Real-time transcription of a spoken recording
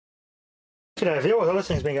G'day viewers, well, this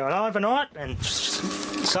thing's been going on overnight and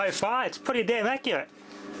so far it's pretty damn accurate.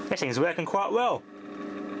 This thing's working quite well.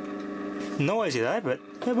 Noisy though, but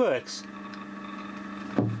it works.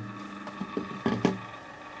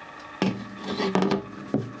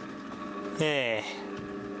 Yeah.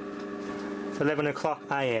 It's 11 o'clock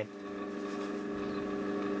AM.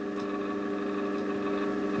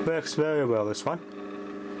 Works very well, this one.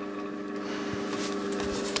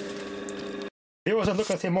 Viewers, I'm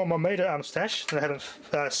looking through more my meter stash that I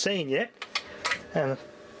haven't seen yet, and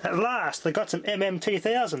at last I got some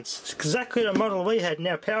MM2000s. It's exactly the model we had in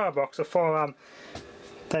our power box before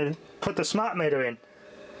they put the smart meter in.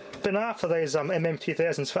 Been after these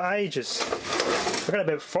MM2000s for ages. I've got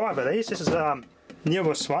about 5 of these. This is the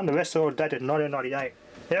newest one, the rest are all dated 1998.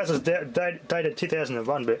 Yeah, this is dated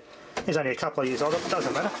 2001, but it's only a couple of years old, it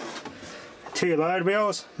doesn't matter. 2 load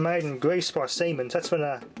wheels, made in Greece by Siemens. That's when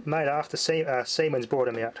made after Siemens bought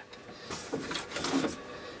them out.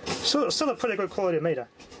 Still a pretty good quality meter.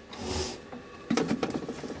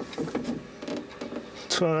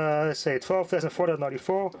 Let's see,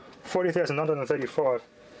 12,494, 40,935.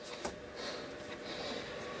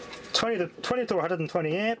 20 to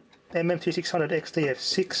 120 amp, MM2600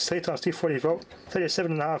 XDF6, 3 times 240 volt,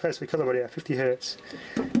 37.5 Hz per kilowatt hour, 50 Hz.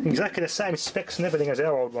 Exactly the same specs and everything as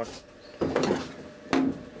our old one.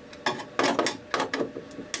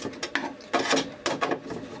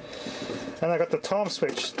 And I got the time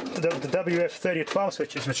switch, the WF3012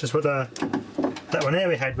 switches, which is what that one there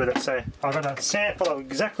we had with it. So I got a sample of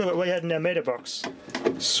exactly what we had in our meter box.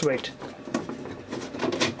 Sweet.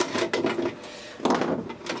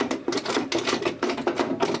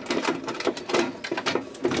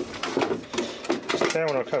 Just that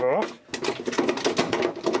one will cover off.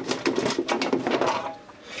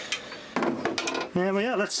 There we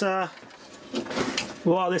are. Let's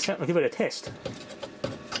wire this out and give it a test.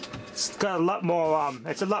 It's got a lot more.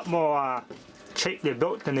 It's a lot more cheaply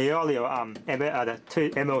built than the earlier the two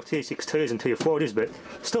ML262s and 240s, but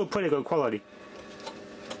still pretty good quality.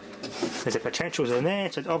 There's the potentials in there.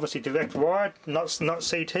 It's obviously direct wired, not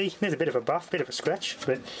CT. There's a bit of a buff, bit of a scratch,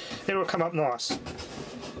 but it'll come up nice.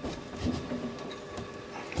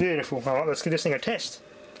 Beautiful. Alright, let's give this thing a test.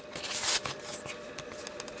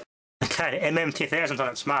 Okay, the MM2000's on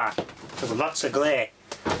its mark. There's lots of glare.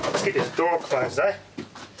 Let's get this door closed though.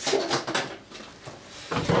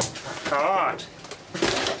 Alright.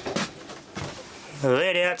 The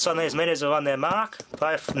readouts on these meters are on their mark.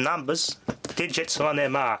 Both numbers, digits are on their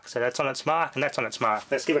mark. So that's on its mark and that's on its mark.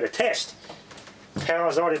 Let's give it a test.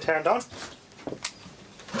 Power's already turned on.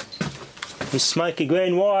 These smoky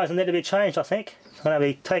green wires need to be changed, I think. I'm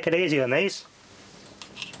going to take it easy on these.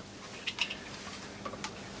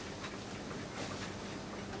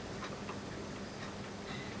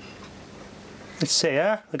 Let's see,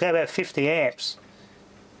 we'll go about 50 amps.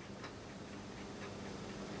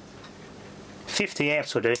 50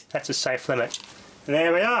 amps will do, that's a safe limit. And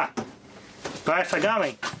there we are. Both are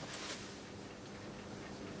going.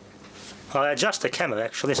 I'll adjust the camera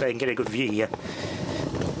actually so you can get a good view here.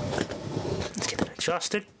 Let's get it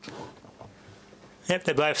adjusted. Yep,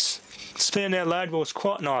 they're both spinning their load wheels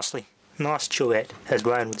quite nicely. Nice chouette, as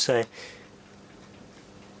Brian would say.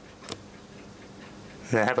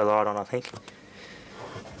 And they have a light on, I think.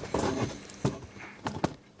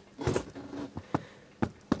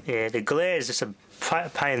 Yeah, the glare is just a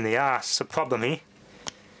pain in the arse. It's a problem here.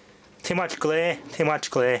 Too much glare, too much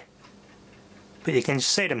glare. But you can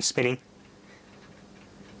see them spinning.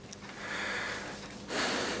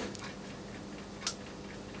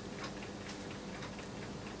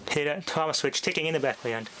 Hear that timer switch ticking in the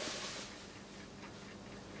background.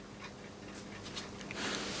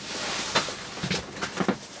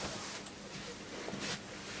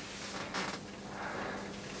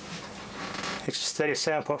 It's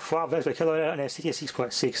 37.5 volts per kilowatt hour and it's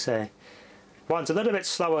 66.6. So one's a little bit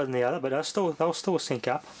slower than the other, but they'll still sync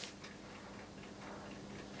up.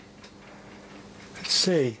 Let's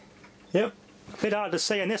see. Yep, a bit hard to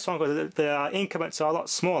see in this one because the increments are a lot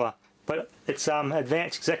smaller, but it's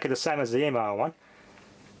advanced exactly the same as the email one.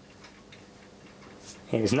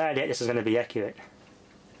 And there's no doubt this is going to be accurate.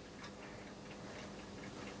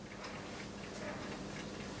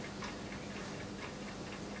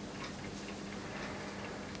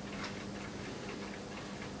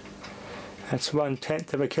 That's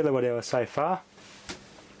 1/10 of a kilowatt hour so far.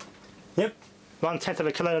 Yep, 1/10 of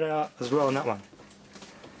a kilowatt hour as well on that one.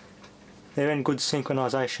 They're in good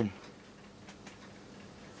synchronisation.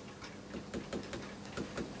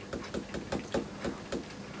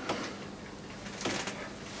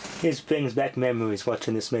 This brings back memories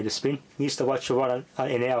watching this meter spin. I used to watch the one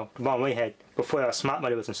in the one we had before our smart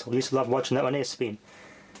meter was installed. I used to love watching that one there spin.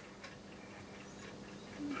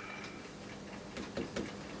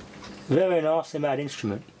 Very nicely made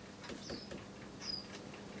instrument.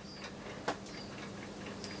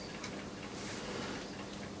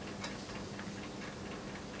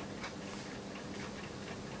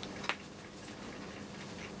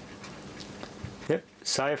 Yep,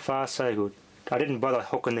 so far so good. I didn't bother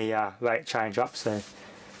hooking the rate change up, so if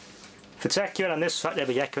it's accurate on this rate, it'll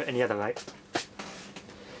be accurate in the other rate.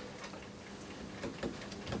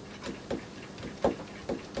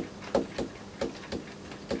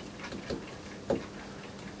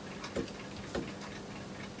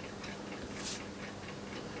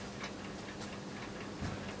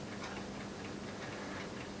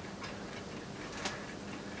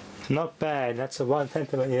 Not bad, that's a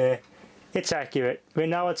 1/10 of it, yeah. It's accurate. We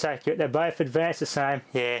know it's accurate. They're both advanced the same.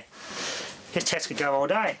 Yeah. This test could go all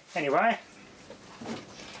day. Anyway,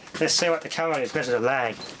 let's see what the current is. Measure the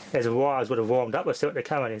lag. As the wires would have warmed up, let's see what the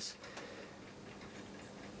current is.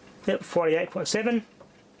 Yep, 48.7.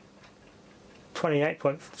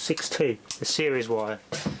 28.62, the series wire.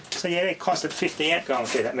 So yeah, it costed 50 amp going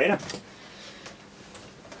through that meter.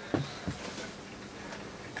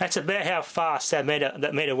 That's about how fast that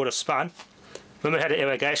meter would have spun when we had an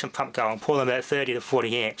irrigation pump going, pulling about 30 to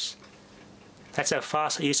 40 amps. That's how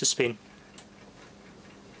fast it used to spin.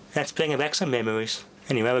 That's bringing back some memories.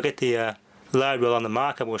 Anyway, we'll get the load wheel on the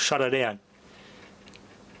marker, we'll shut it down.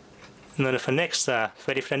 And then for next,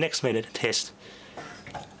 ready for the next meter to test.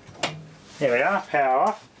 There we are, power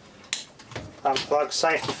off. Unplug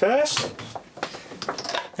safety first.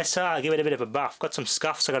 Let's give it a bit of a buff. Got some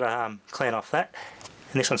scuffs I got to clean off that.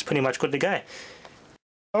 And this one's pretty much good to go.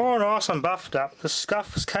 All nice and buffed up. The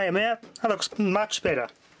scuffs came out. That looks much better.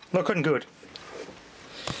 Looking good.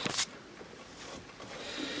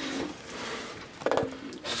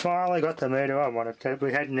 Finally got the meter I wanted.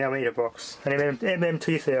 We had in our meter box. An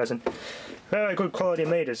MM2000. Very good quality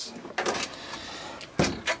meters.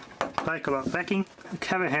 Bakelite backing. The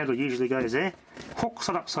camera handle usually goes there. Hook's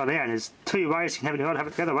not upside down. There's two ways you can have it. Have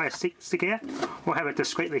it the other way, stick out, or have it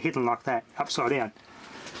discreetly hidden like that, upside down.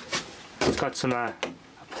 It's got some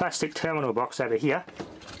plastic terminal box over here.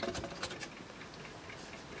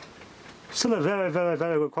 Still a very, very,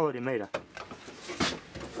 very good quality meter.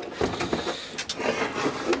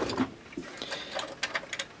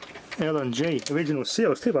 L&G, original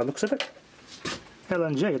seals too by the looks of it.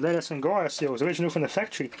 L&G, Landis Gyr seals, original from the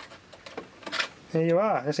factory. There you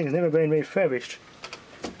are, this thing's never been refurbished.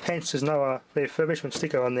 Hence there's no refurbishment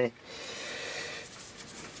sticker on there.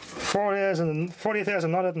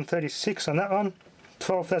 40,936 on that one,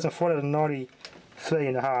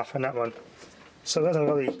 12,493.5 on that one. So it hasn't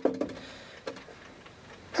really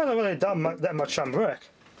done that much work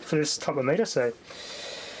for this type of meter, so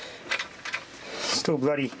still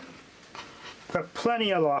bloody got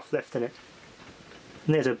plenty of life left in it.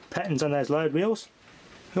 And there's the patterns on those load wheels,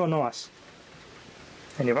 real nice.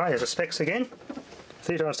 Anyway, there's the specs again.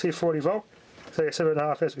 3 times 240 volt,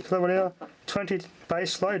 37.5 S per kilowatt hour, 20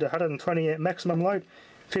 base load, 120 amp maximum load,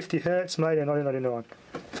 50 Hz, made in 1999.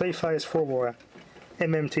 3-phase 4-wire,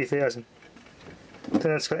 MM2000.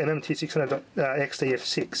 Then it's got MM2600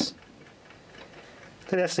 XDF6.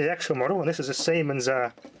 Then that's the actual model, and this is a Siemens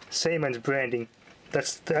branding.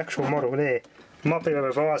 That's the actual model there. Might be a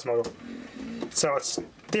revised model. So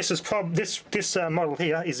this model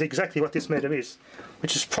here is exactly what this meter is,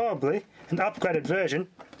 which is probably an upgraded version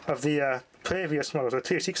of the previous model, the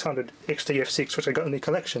 2600 XDF6, which I got in the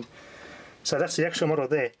collection. So that's the actual model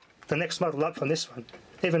there. The next model up from this one,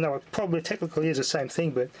 even though it probably technically is the same thing,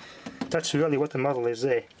 but that's really what the model is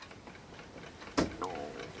there.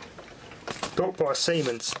 Built by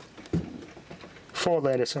Siemens for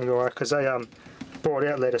Landis Gyr, because they bought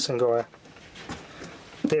out Landis Gyr.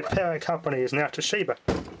 Their parent company is now Toshiba,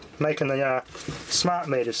 making the smart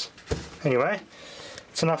meters. Anyway,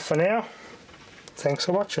 it's enough for now. Thanks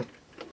for watching.